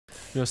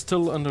We are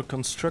still under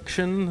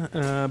construction,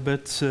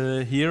 but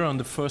here on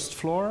the first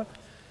floor,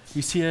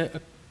 we see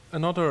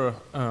another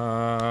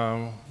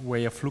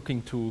way of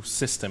looking to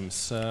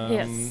systems.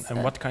 Yes.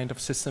 And what kind of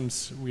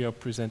systems we are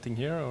presenting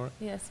here? Or?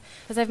 Yes.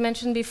 As I've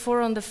mentioned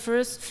before, on the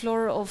first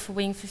floor of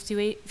Wing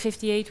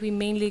 58, we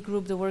mainly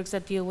group the works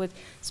that deal with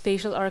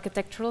spatial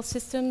architectural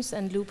systems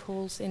and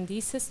loopholes in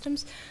these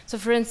systems. So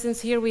for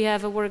instance, here we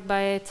have a work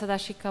by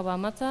Tadashi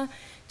Kawamata.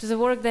 It was a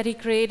work that he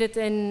created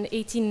in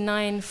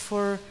 1809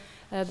 for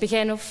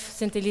Begijnhof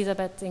St.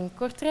 Elisabeth in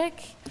Kortrijk.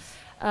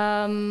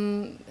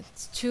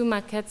 It's 2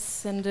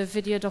 maquettes and a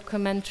video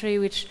documentary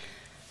which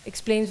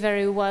explains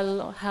very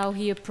well how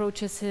he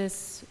approaches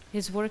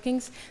his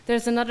workings.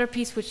 There's another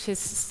piece which is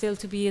still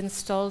to be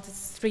installed.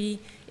 It's 3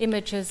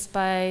 images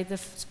by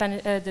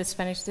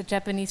the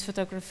Japanese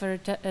photographer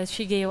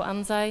Shigeo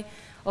Anzai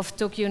of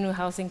Tokyo New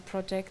Housing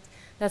Project.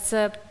 That's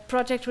a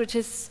project which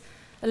is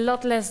a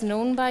lot less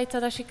known by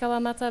Tadashi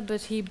Kawamata,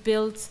 but he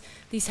built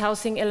these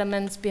housing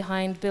elements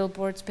behind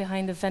billboards,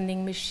 behind a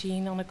vending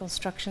machine on a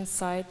construction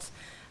site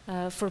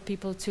for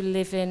people to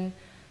live in,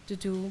 to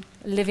do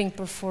a living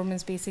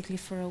performance basically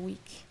for a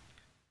week.